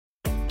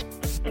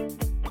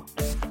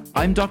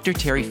I'm Dr.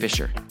 Terry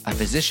Fisher, a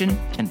physician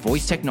and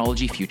voice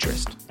technology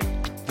futurist.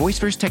 Voice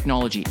First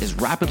technology is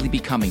rapidly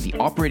becoming the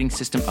operating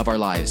system of our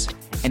lives,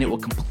 and it will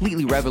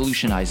completely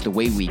revolutionize the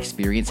way we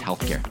experience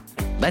healthcare.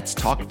 Let's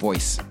talk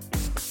voice.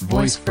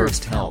 Voice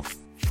First Health.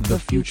 The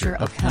future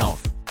of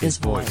health is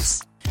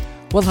voice.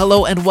 Well,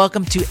 hello and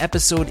welcome to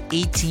episode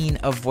 18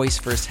 of Voice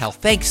First Health.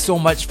 Thanks so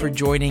much for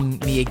joining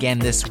me again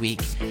this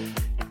week.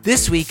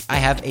 This week, I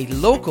have a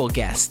local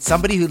guest,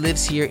 somebody who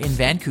lives here in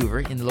Vancouver,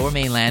 in the Lower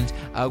Mainland,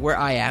 where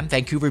I am,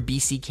 Vancouver,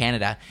 BC,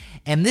 Canada.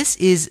 And this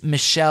is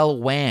Michelle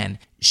Wan.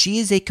 She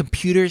is a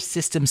computer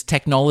systems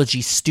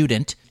technology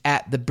student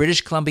at the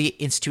British Columbia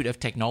Institute of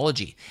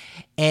Technology.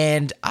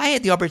 And I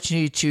had the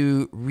opportunity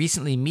to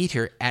recently meet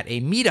her at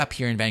a meetup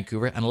here in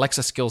Vancouver, an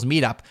Alexa Skills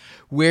meetup,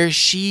 where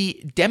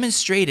she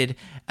demonstrated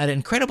an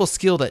incredible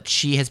skill that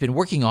she has been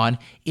working on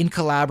in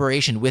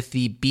collaboration with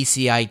the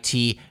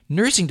BCIT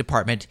nursing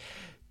department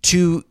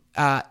to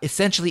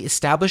essentially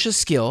establish a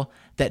skill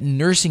that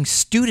nursing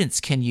students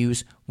can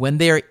use when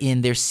they're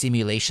in their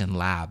simulation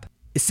lab.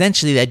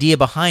 Essentially, the idea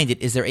behind it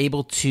is they're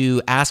able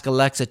to ask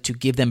Alexa to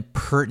give them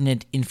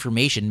pertinent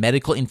information,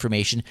 medical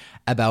information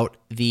about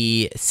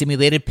the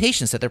simulated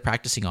patients that they're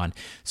practicing on.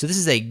 So this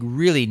is a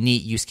really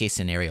neat use case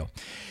scenario.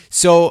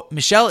 So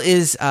Michelle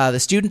is the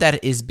student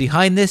that is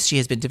behind this. She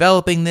has been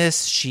developing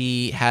this.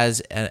 She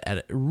has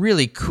a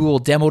really cool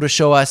demo to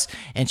show us,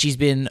 and she's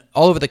been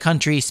all over the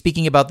country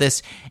speaking about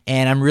this,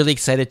 and I'm really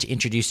excited to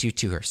introduce you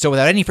to her. So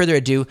without any further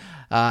ado,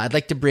 I'd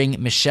like to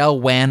bring Michelle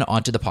Wan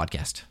onto the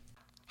podcast.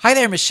 Hi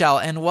there, Michelle,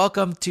 and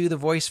welcome to the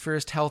Voice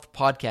First Health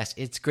podcast.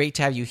 It's great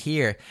to have you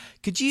here.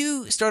 Could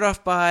you start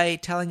off by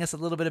telling us a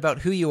little bit about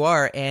who you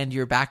are and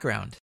your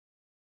background?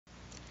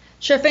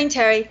 Sure thing,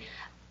 Terry.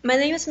 My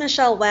name is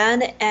Michelle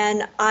Wan,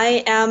 and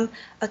I am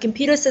a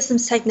computer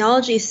systems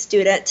technology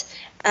student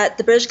at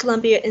the British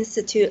Columbia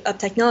Institute of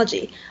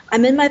Technology.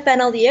 I'm in my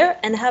final year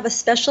and have a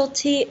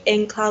specialty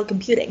in cloud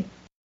computing.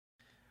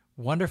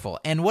 Wonderful.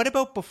 And what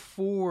about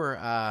before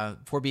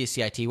for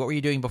BCIT? What were you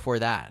doing before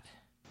that?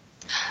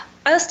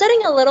 I was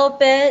studying a little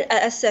bit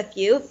at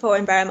SFU for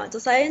environmental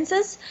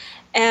sciences,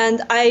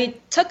 and I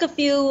took a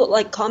few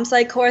comp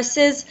sci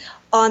courses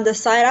on the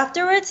side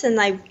afterwards, and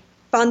I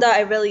found out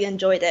I really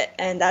enjoyed it,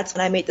 and that's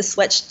when I made the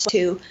switch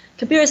to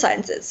computer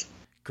sciences.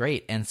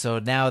 Great. And so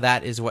now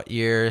that is what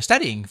you're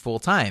studying full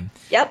time.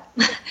 Yep.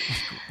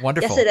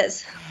 Wonderful. Yes, it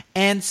is.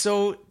 And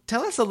so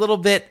tell us a little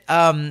bit,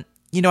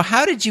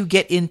 how did you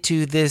get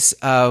into this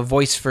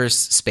Voice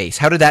First space?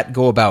 How did that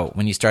go about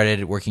when you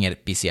started working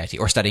at BCIT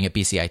or studying at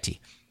BCIT?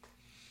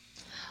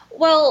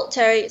 Well,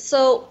 Terry,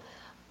 so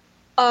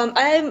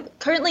I'm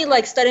currently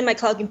studying my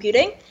cloud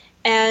computing,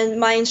 and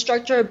my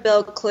instructor,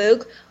 Bill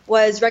Klug,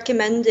 was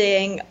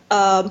recommending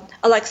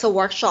Alexa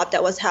workshop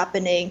that was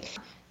happening,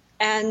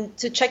 and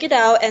to check it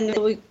out, and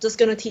we're just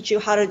going to teach you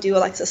how to do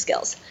Alexa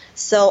skills.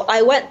 So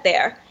I went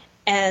there,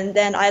 and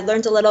then I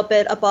learned a little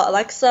bit about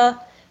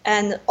Alexa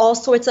and all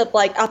sorts of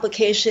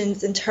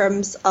applications in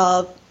terms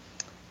of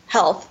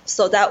health.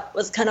 So that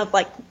was kind of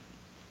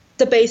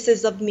the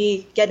basis of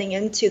me getting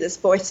into this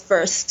Voice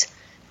First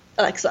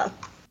Alexa.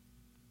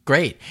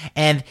 Great.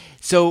 And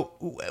so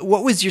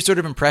what was your sort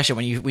of impression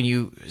when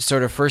you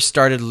sort of first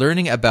started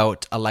learning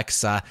about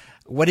Alexa?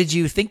 What did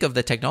you think of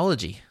the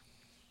technology?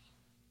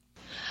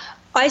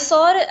 I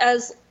saw it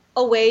as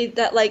a way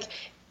that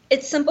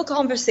it's simple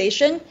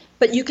conversation,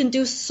 but you can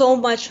do so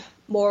much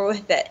more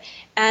with it.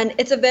 And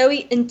it's a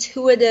very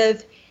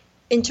intuitive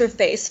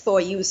interface for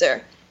a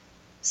user.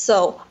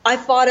 So I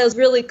thought it was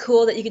really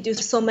cool that you could do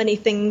so many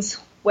things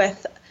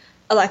with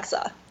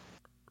Alexa.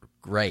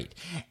 Great.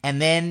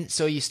 And then,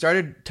 so you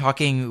started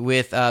talking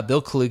with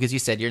Bill Klug, as you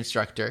said, your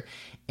instructor,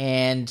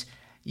 and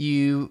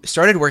you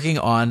started working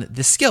on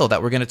the skill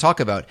that we're going to talk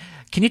about.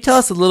 Can you tell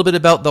us a little bit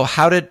about, though,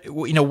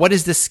 what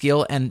is this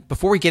skill? And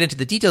before we get into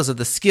the details of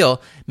the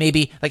skill,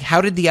 maybe, how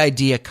did the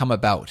idea come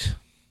about?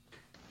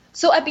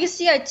 So at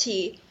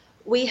BCIT,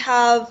 we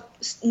have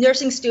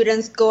nursing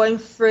students going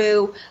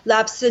through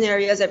lab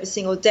scenarios every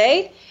single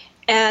day.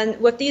 And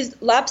with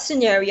these lab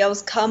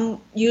scenarios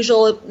come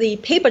usually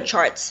paper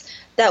charts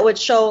that would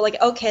show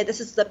okay,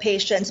 this is the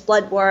patient's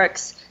blood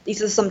works.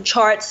 These are some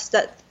charts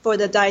that for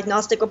the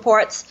diagnostic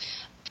reports.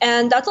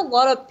 And that's a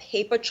lot of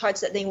paper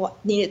charts that they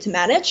needed to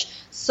manage.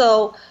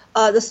 So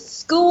the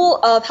School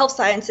of Health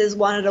Sciences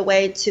wanted a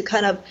way to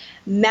kind of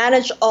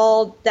manage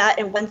all that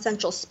in one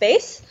central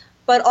space,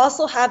 but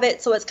also have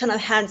it so it's kind of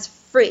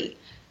hands-free.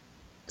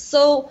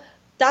 So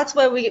that's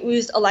why we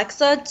used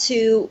Alexa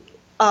to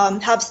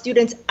have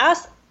students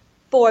ask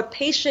for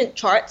patient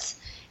charts,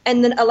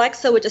 and then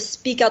Alexa would just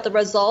speak out the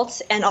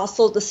results and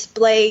also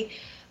display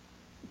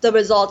the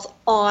results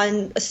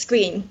on a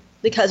screen,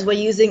 because we're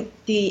using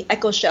the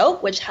Echo Show,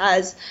 which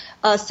has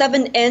a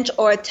 7-inch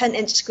or a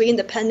 10-inch screen,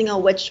 depending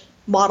on which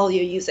model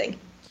you're using.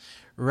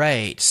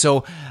 Right.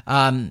 So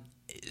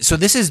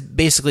this is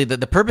basically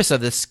the purpose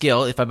of this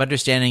skill, if I'm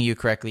understanding you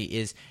correctly,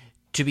 is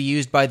to be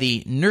used by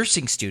the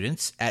nursing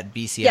students at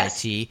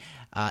BCIT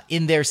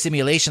in their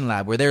simulation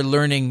lab where they're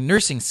learning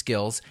nursing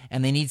skills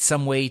and they need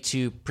some way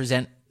to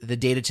present the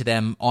data to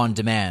them on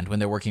demand when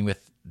they're working with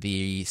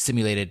the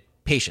simulated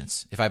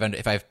patients, if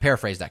I've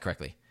paraphrased that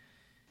correctly.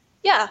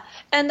 Yeah,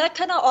 and that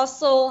kind of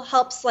also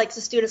helps like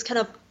the students kind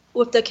of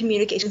with the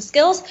communication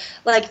skills.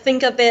 Like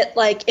think of it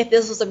like if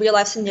this was a real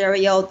life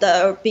scenario,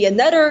 there would be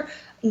another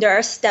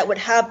nurse that would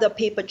have the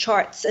paper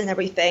charts and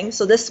everything.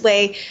 So this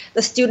way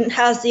the student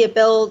has the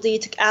ability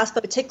to ask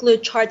for particular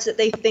charts that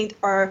they think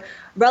are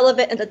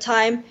relevant at the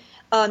time.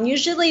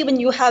 Usually when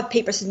you have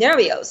paper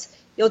scenarios,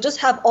 you'll just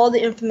have all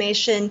the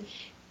information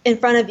in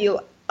front of you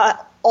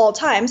at all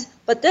times.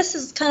 But this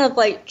is kind of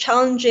like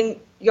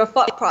challenging your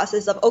thought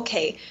process of,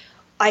 okay,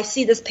 I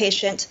see this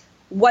patient,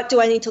 what do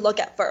I need to look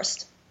at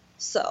first?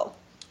 So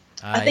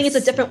I think it's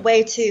a different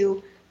way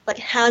to like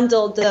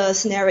handle the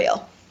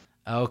scenario.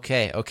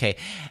 Okay.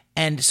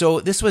 And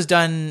so this was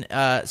done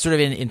sort of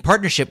in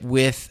partnership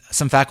with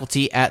some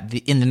faculty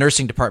in the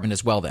nursing department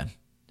as well then.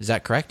 Is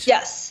that correct?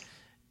 Yes.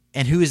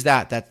 And who is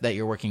that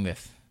you're working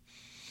with?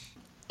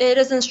 It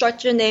is an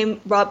instructor named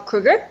Rob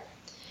Kruger.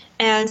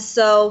 And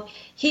so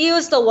he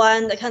was the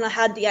one that kind of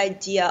had the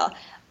idea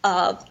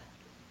of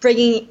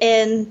bringing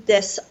in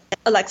this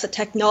Alexa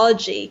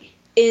technology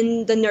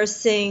in the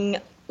nursing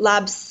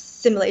lab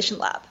simulation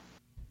lab.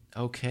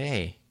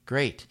 Okay,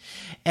 great.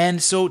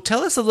 And so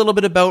tell us a little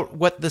bit about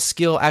what the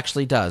skill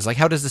actually does. Like,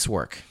 how does this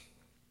work?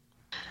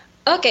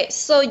 Okay,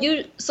 so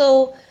you'd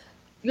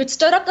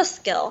start up the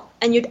skill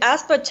and you'd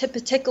ask for a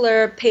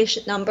particular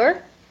patient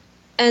number,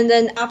 and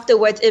then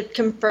afterwards it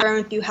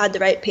confirmed you had the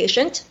right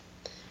patient,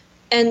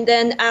 and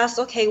then ask,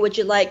 okay, would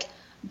you like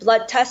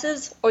blood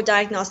tests or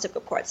diagnostic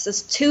reports?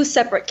 There's two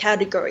separate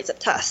categories of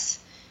tests.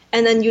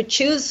 And then you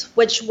choose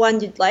which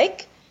one you'd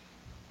like,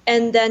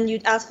 and then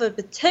you'd ask for a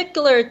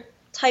particular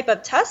type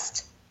of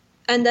test,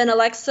 and then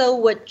Alexa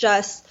would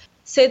just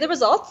say the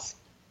results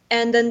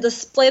and then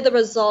display the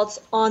results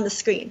on the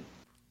screen.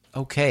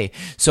 Okay,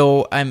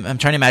 so I'm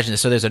trying to imagine this.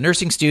 So there's a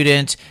nursing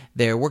student,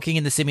 they're working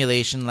in the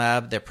simulation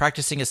lab, they're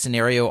practicing a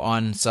scenario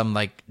on some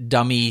like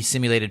dummy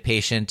simulated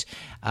patient,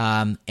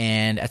 and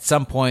at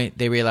some point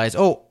they realize,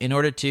 oh, in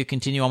order to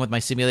continue on with my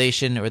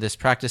simulation or this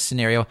practice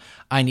scenario,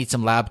 I need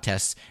some lab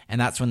tests, and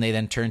that's when they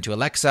then turn to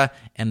Alexa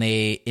and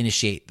they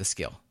initiate the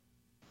skill.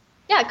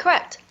 Yeah,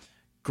 correct.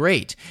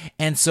 Great.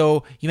 And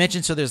so you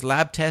mentioned, so there's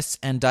lab tests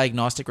and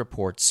diagnostic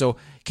reports. So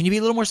can you be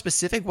a little more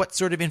specific? What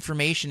sort of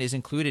information is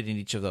included in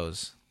each of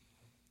those?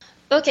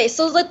 Okay,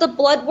 so like the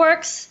blood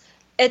works,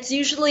 it's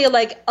usually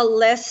like a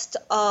list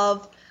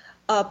of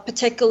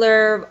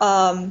particular,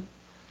 I'm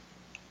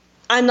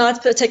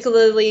not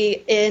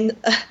particularly in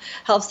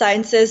health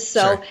sciences,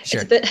 so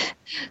sure. It's a bit,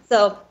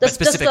 so just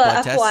a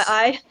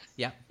FYI.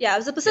 Yeah,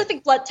 it's a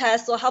specific blood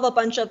test. So I'll have a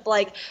bunch of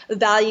like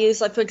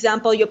values, like for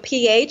example, your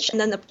pH and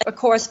then a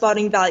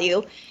corresponding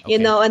value,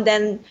 and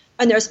then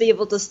a nurse will be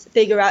able to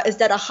figure out, is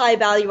that a high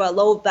value or a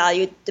low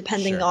value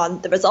depending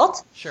on the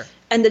result. Sure.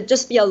 And there'd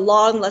just be a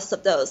long list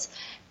of those.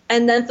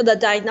 And then for the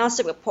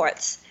diagnostic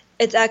reports,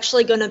 it's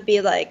actually going to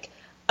be like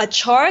a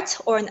chart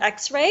or an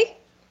X-ray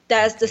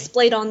that is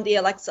displayed on the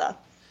Alexa.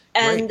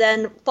 And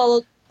then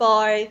followed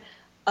by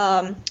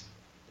kind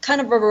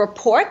of a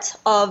report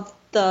of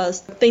the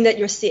thing that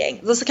you're seeing.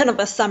 This is kind of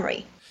a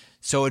summary.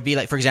 So it would be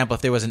like, for example,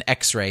 if there was an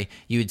X-ray,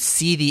 you would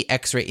see the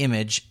X-ray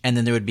image, and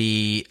then there would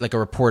be like a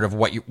report of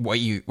what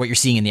you're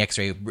seeing in the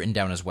X-ray written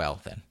down as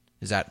well. Then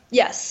is that?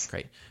 Yes.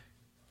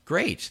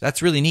 Great.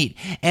 That's really neat.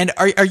 And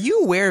are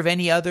you aware of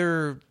any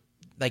other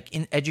like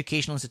in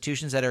educational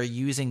institutions that are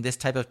using this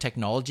type of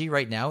technology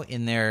right now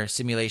in their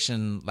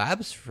simulation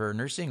labs for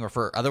nursing or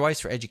for otherwise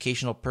for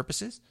educational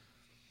purposes?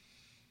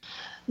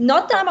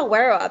 Not that I'm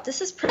aware of.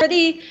 This is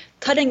pretty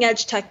cutting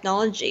edge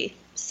technology.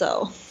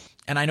 So.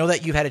 And I know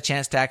that you've had a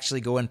chance to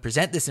actually go and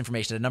present this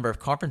information at a number of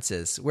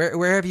conferences.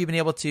 Where have you been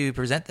able to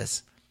present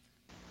this?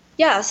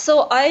 Yeah,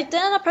 so I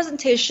did a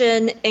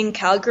presentation in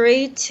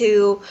Calgary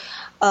to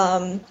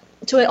an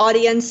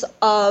audience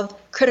of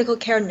critical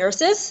care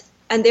nurses,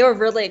 and they were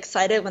really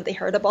excited when they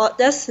heard about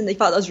this, and they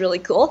thought it was really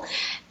cool.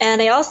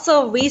 And I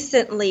also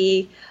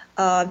recently,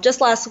 just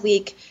last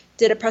week,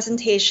 did a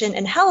presentation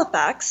in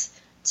Halifax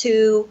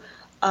to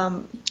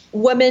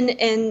women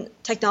in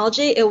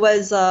technology. It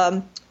was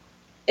a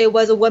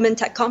women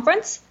tech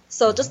conference.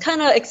 So just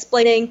kind of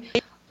explaining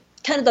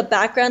kind of the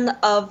background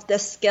of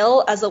this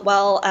skill, as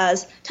well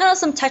as kind of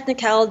some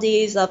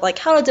technicalities of like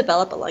how to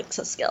develop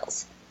Alexa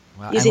skills,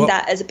 using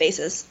that as a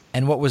basis.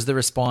 And what was the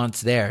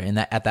response there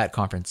at that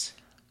conference?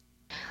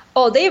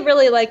 Oh, they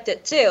really liked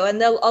it too.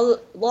 And a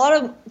lot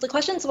of the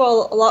questions were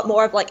a lot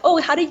more of like, oh,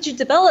 how did you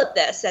develop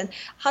this? And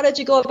how did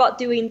you go about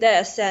doing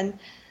this? And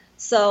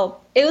so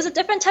it was a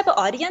different type of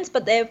audience,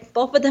 but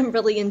both of them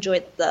really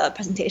enjoyed the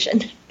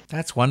presentation.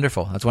 That's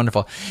wonderful.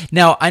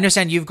 Now, I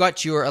understand you've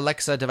got your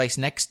Alexa device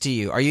next to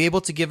you. Are you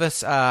able to give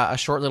us a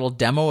short little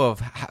demo of,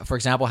 for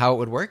example, how it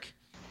would work?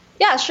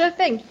 Yeah, sure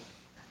thing.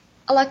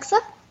 Alexa,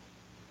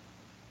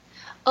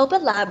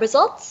 open lab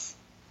results.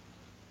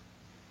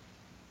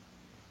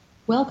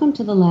 Welcome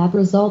to the lab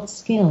results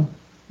skill.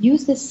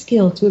 Use this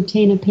skill to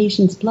obtain a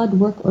patient's blood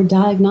work or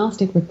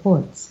diagnostic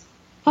reports.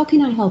 How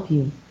can I help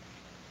you?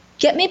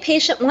 Get me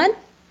patient 1.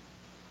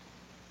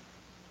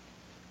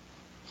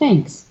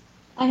 Thanks.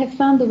 I have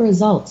found the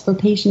results for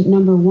patient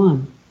number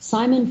 1,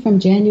 Simon from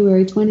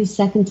January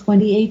 22nd,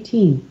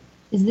 2018.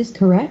 Is this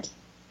correct?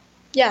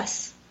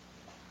 Yes.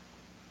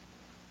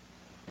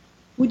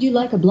 Would you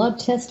like a blood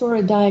test or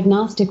a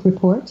diagnostic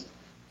report?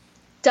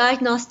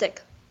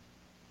 Diagnostic.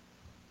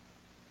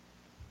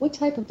 What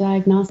type of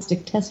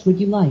diagnostic test would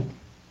you like?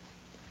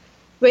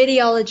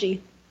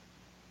 Radiology.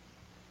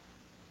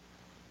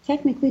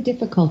 Technically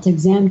difficult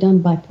exam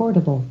done by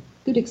portable.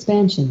 Good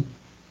expansion.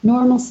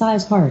 Normal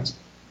size heart.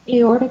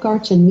 Aortic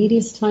arch and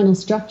mediastinal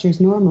structures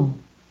normal.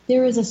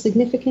 There is a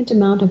significant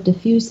amount of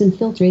diffuse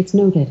infiltrates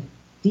noted.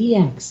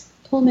 DX.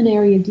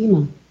 Pulmonary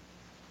edema.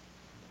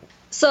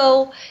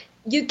 So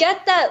you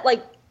get that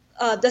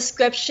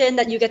description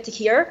that you get to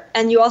hear,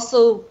 and you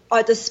also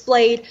are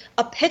displayed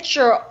a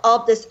picture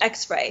of this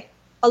X-ray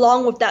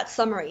along with that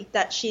summary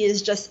that she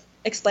is just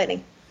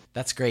explaining.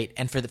 That's great.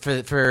 And for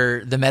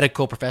the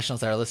medical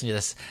professionals that are listening to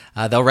this,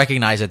 they'll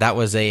recognize that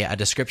was a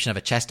description of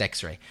a chest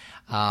X-ray.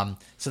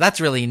 So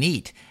that's really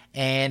neat.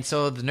 And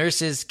so the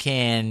nurses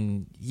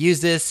can use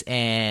this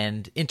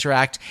and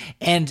interact.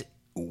 And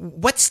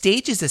what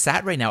stage is this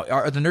at right now?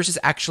 Are the nurses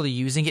actually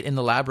using it in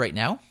the lab right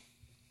now?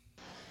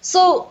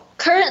 So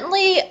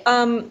currently,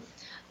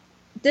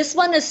 this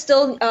one is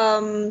still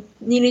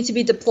needing to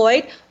be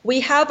deployed.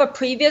 We have a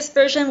previous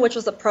version, which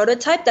was a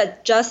prototype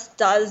that just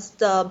does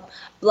the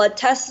blood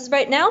tests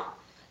right now.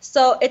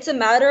 So it's a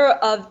matter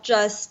of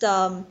just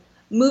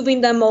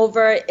moving them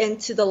over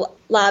into the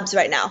labs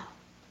right now.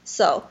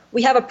 So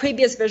we have a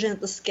previous version of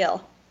the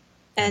skill,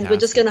 and we're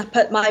just going to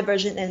put my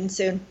version in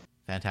soon.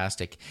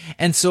 Fantastic.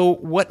 And so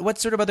what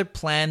sort of other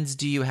plans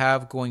do you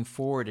have going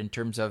forward in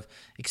terms of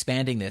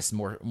expanding this?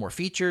 More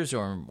features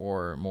or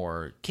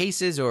more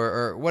cases,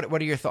 or what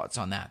are your thoughts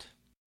on that?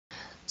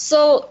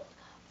 So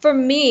for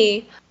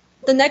me,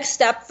 the next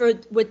step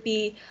would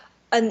be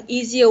an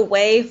easier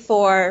way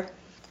for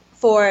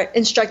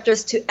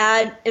instructors to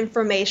add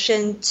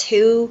information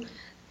to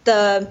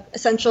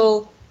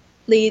essentially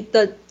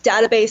the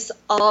database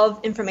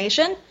of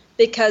information,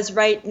 because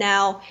right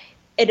now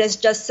it is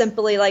just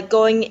simply like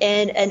going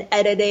in and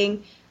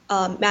editing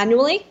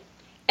manually.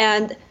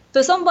 And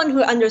for someone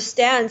who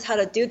understands how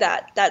to do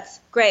that, that's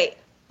great.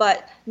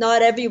 But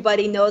not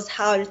everybody knows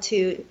how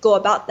to go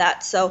about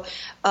that. So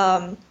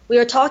we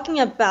are talking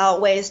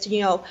about ways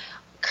to,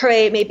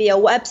 create maybe a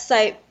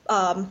website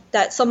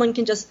that someone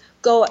can just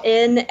go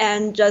in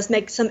and just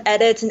make some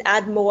edits and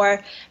add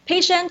more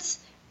patients,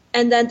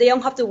 and then they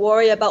don't have to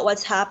worry about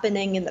what's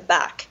happening in the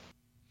back.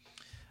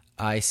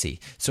 I see.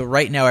 So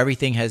right now,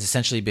 everything has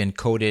essentially been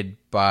coded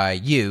by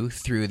you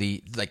through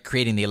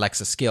creating the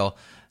Alexa skill,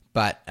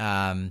 but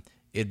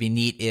it'd be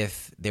neat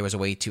if there was a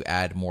way to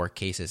add more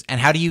cases. And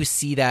how do you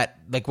see that?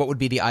 Like, what would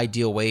be the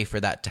ideal way for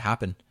that to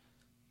happen?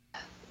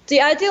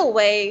 The ideal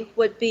way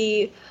would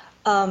be,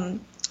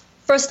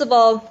 first of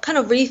all, kind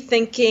of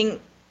rethinking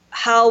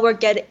how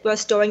we're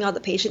storing all the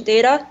patient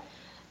data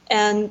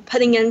and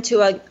putting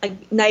into a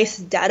nice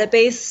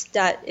database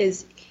that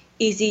is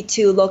easy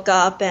to look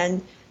up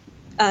and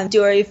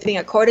do everything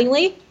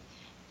accordingly,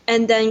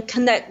 and then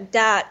connect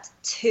that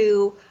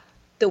to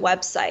the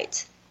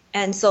website.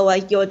 And so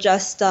you'll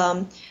just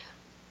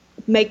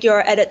make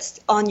your edits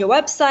on your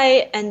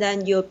website, and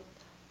then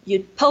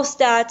you'd post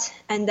that,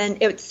 and then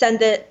it would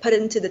put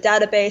it into the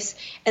database,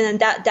 and then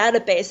that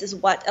database is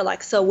what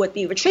Alexa would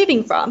be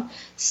retrieving from.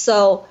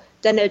 So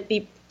then it'd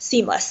be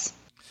seamless.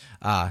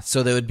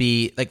 So there would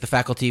be, like, the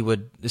faculty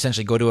would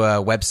essentially go to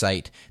a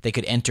website, they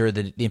could enter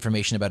the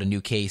information about a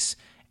new case,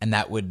 and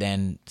that would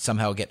then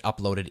somehow get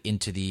uploaded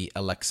into the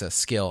Alexa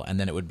skill, and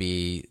then it would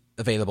be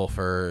available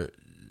for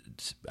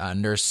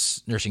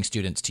nursing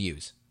students to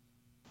use.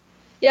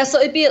 Yeah, so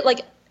it'd be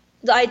like,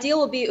 the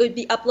ideal would be it would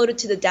be uploaded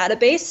to the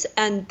database,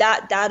 and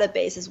that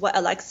database is what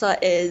Alexa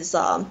is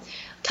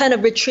kind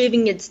of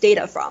retrieving its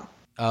data from.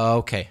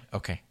 Okay,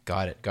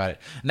 got it. And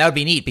that would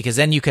be neat, because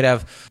then you could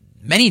have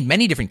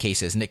many different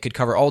cases, and it could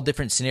cover all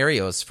different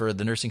scenarios for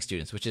the nursing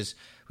students, which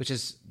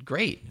is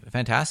great,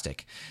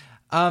 fantastic.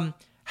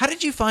 How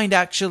did you find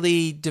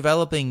actually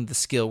developing the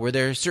skill? Were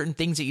there certain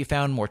things that you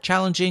found more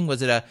challenging?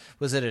 Was it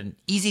an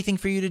easy thing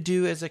for you to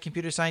do as a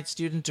computer science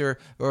student, or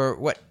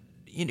what?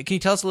 Can you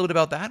tell us a little bit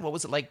about that? What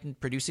was it like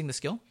producing the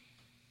skill?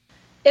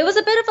 It was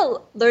a bit of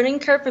a learning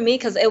curve for me,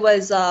 because it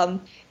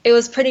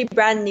was pretty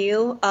brand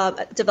new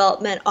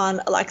development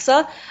on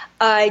Alexa.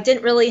 I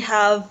didn't really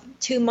have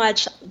too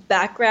much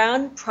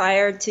background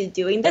prior to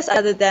doing this,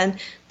 other than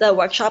the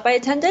workshop I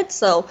attended.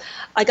 So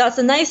I got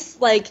some nice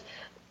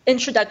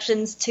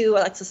introductions to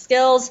Alexa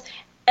skills,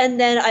 and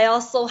then I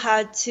also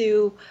had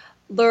to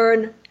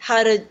learn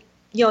how to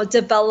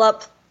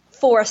develop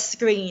for a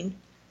screen,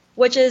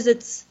 which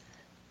is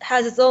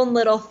has its own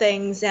little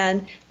things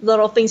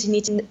you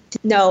need to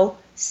know.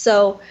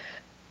 So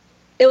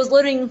it was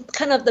learning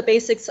kind of the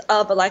basics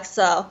of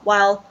Alexa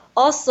while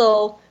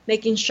also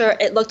making sure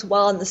it looked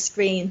well on the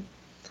screen,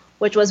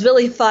 which was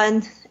really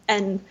fun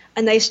and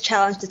a nice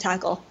challenge to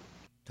tackle.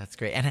 That's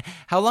great. And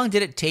how long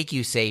did it take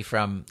you, say,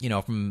 from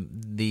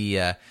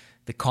the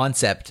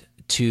concept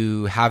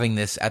to having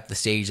this at the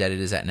stage that it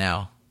is at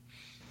now?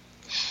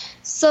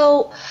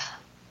 So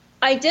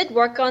I did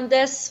work on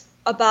this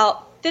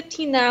about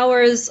 15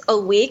 hours a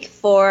week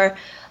for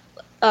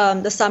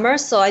the summer.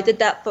 So I did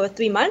that for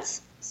 3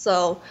 months.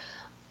 So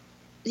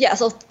yeah,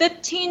 so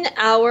 15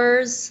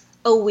 hours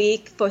a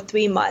week for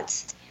 3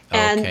 months.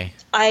 And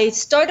I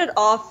started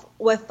off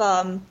with,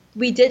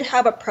 we did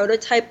have a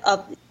prototype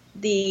of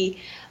the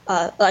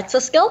Alexa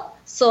skill.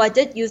 So I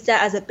did use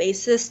that as a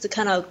basis to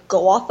kind of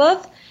go off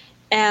of.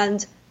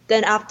 And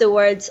then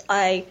afterwards,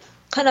 I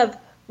kind of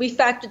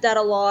refactored that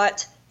a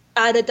lot,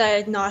 added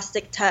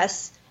diagnostic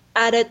tests,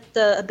 added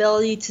the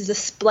ability to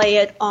display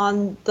it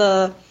on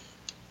the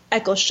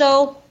Echo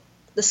Show,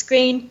 the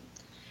screen,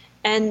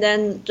 and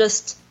then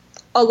just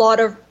a lot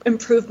of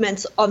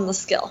improvements on the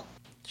skill.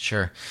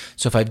 Sure.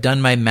 So if I've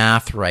done my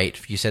math right,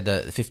 you said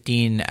the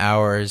 15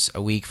 hours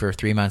a week for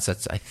 3 months,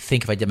 that's, I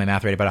think if I did my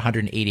math right, about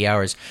 180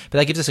 hours. But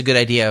that gives us a good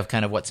idea of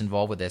kind of what's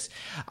involved with this.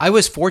 I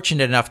was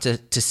fortunate enough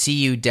to see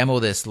you demo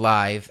this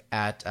live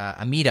at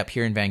a meetup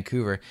here in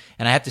Vancouver.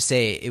 And I have to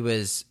say it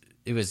was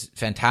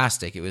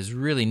fantastic. It was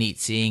really neat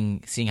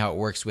seeing how it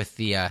works with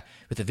the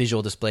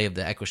visual display of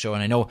the Echo Show.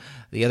 And I know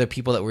the other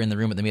people that were in the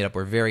room at the meetup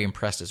were very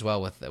impressed as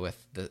well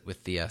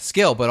with the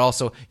skill, but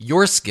also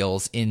your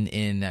skills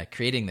in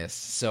creating this.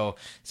 So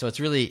it's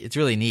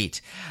really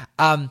neat.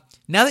 Now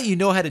that you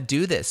know how to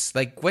do this,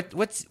 like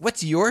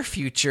what's your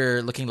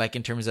future looking like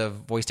in terms of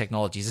voice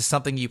technology? Is this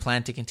something you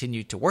plan to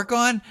continue to work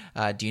on?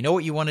 Do you know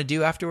what you want to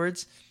do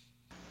afterwards?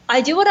 I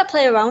do want to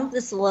play around with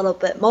this a little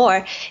bit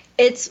more.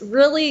 It's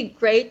really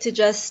great to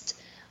just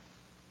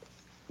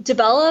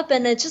develop,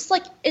 and it's just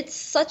like, it's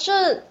such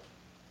a,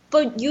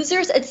 for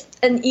users, it's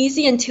an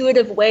easy,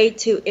 intuitive way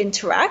to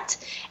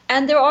interact.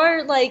 And there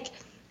are like,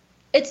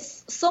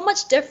 it's so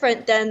much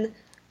different than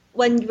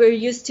when we're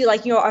used to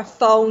like, our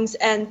phones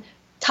and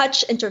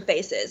touch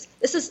interfaces.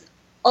 This is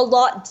a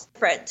lot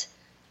different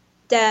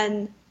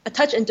than a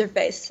touch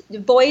interface. The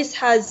voice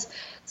has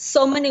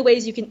so many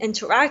ways you can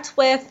interact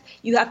with.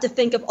 You have to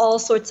think of all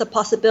sorts of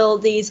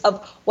possibilities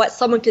of what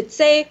someone could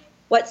say,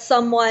 what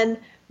someone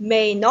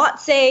may not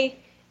say,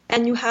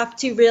 and you have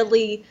to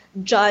really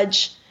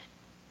judge.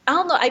 I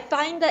don't know, I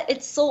find that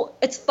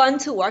it's fun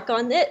to work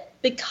on it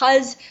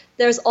because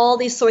there's all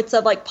these sorts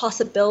of like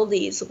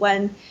possibilities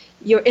when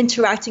you're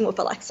interacting with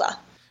Alexa.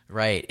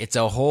 Right. It's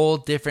a whole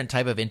different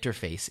type of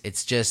interface.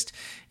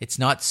 It's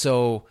not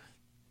so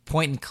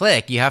point and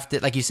click. You have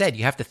to, like you said,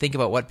 you have to think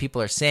about what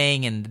people are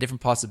saying and the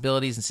different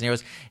possibilities and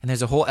scenarios. And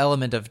there's a whole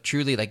element of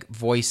truly like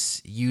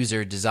voice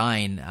user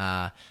design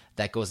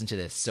that goes into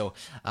this. So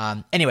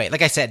anyway,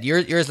 like I said,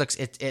 yours looks,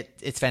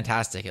 it's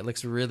fantastic. It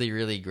looks really,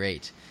 really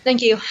great.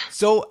 Thank you.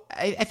 So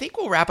I think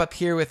we'll wrap up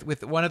here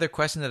with one other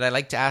question that I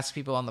like to ask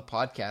people on the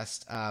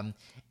podcast.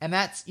 And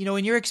that's,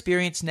 in your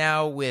experience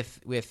now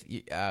with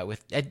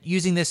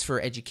using this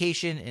for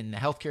education in the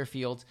healthcare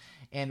field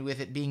and with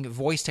it being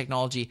voice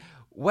technology,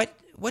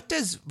 what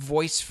does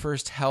Voice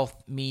First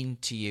Health mean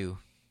to you?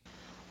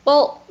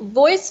 Well,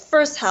 Voice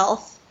First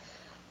Health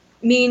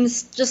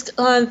means just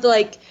kind of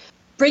like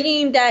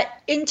bringing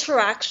that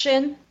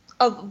interaction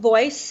of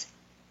voice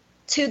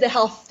to the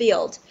health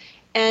field.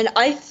 And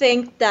I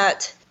think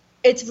that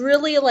it's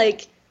really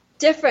like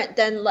different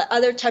than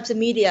other types of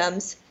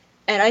mediums.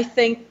 And I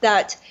think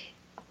that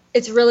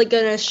it's really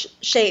going to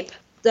shape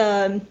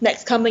the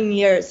next coming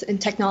years in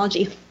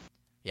technology.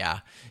 Yeah.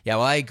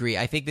 Well, I agree.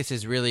 I think this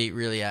is really,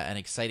 really an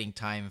exciting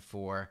time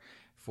for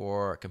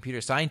computer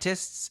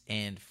scientists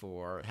and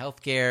for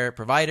healthcare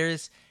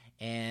providers.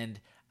 And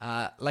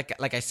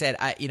like I said,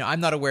 I'm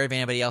not aware of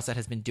anybody else that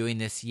has been doing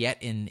this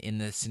yet in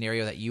the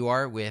scenario that you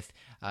are with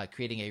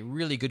creating a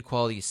really good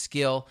quality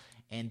skill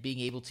and being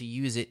able to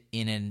use it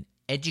in an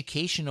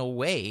educational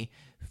way,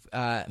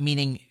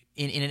 meaning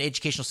in an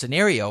educational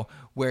scenario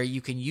where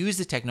you can use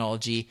the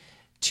technology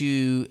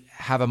to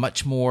have a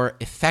much more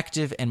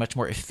effective and much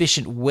more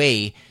efficient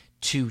way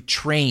to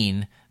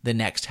train the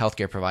next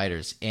healthcare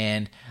providers.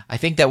 And I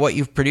think that what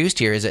you've produced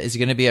here is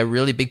going to be a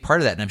really big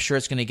part of that. And I'm sure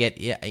it's going to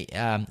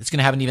it's going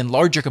to have an even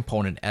larger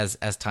component as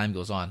time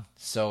goes on.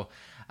 So,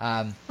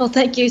 well,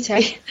 thank you,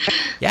 Terry.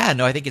 Yeah,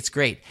 no, I think it's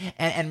great.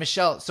 And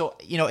Michelle, so,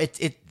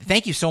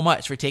 thank you so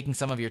much for taking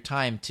some of your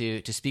time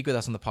to speak with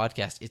us on the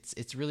podcast.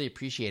 It's really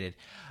appreciated.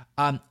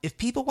 If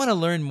people want to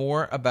learn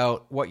more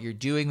about what you're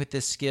doing with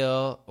this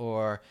skill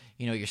or,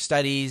 your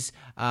studies,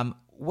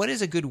 what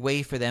is a good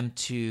way for them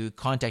to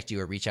contact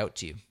you or reach out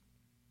to you?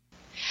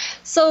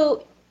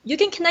 So you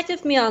can connect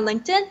with me on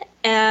LinkedIn,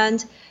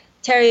 and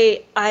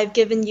Terry, I've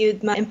given you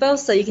my info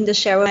so you can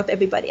just share with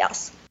everybody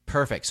else.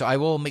 Perfect. So I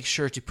will make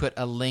sure to put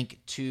a link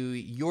to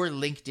your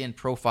LinkedIn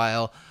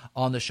profile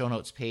on the show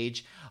notes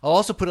page. I'll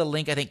also put a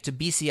link, I think, to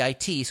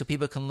BCIT so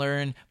people can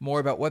learn more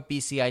about what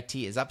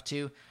BCIT is up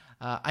to.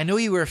 I know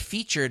you were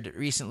featured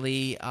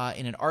recently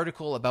in an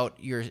article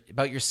about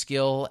your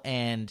skill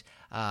and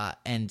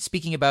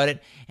speaking about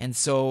it, and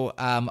so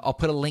I'll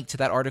put a link to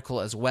that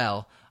article as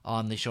well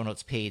on the show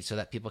notes page so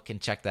that people can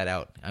check that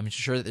out. I'm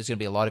sure that there's going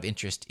to be a lot of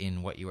interest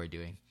in what you are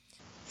doing.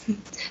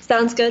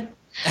 Sounds good.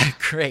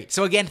 Great.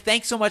 So again,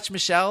 thanks so much,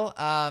 Michelle.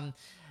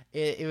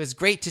 It was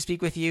great to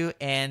speak with you,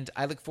 and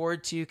I look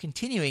forward to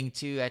continuing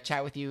to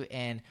chat with you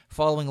and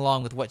following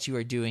along with what you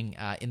are doing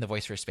in the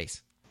Voice First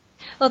space.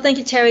 Well, thank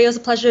you, Terry. It was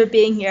a pleasure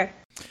being here.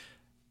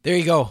 There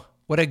you go.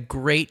 What a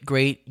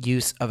great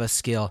use of a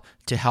skill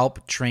to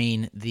help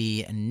train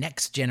the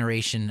next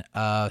generation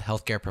of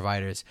healthcare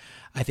providers.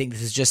 I think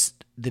this is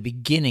just the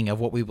beginning of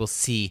what we will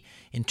see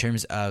in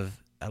terms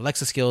of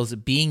Alexa skills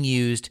being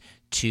used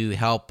to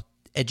help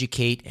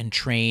educate and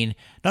train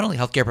not only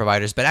healthcare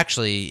providers, but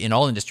actually in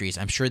all industries.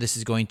 I'm sure this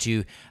is going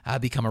to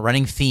become a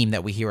running theme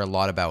that we hear a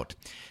lot about.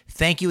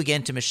 Thank you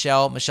again to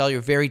Michelle. Michelle,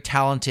 you're very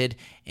talented.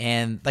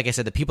 And like I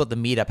said, the people at the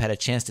meetup had a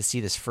chance to see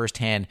this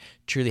firsthand,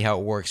 truly how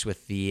it works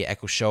with the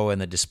Echo Show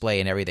and the display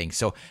and everything.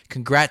 So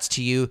congrats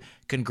to you.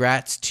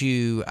 Congrats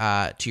to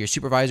your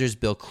supervisors,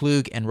 Bill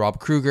Klug and Rob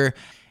Kruger.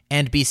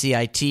 And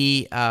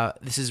BCIT,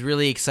 this is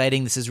really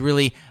exciting. This is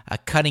really a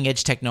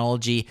cutting-edge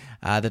technology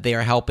that they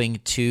are helping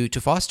to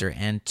foster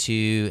and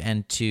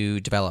to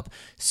develop.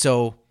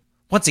 So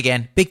once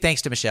again, big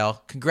thanks to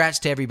Michelle. Congrats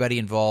to everybody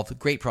involved.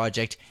 Great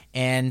project.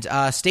 And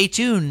stay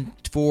tuned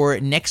for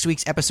next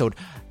week's episode.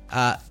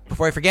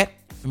 Before I forget,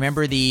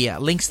 remember the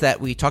links that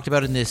we talked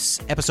about in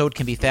this episode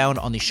can be found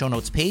on the show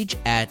notes page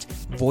at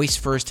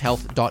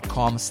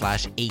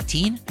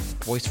voicefirsthealth.com/18,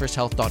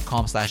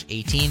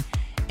 voicefirsthealth.com/18.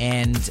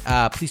 And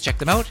please check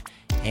them out,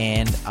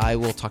 and I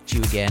will talk to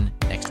you again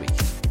next week.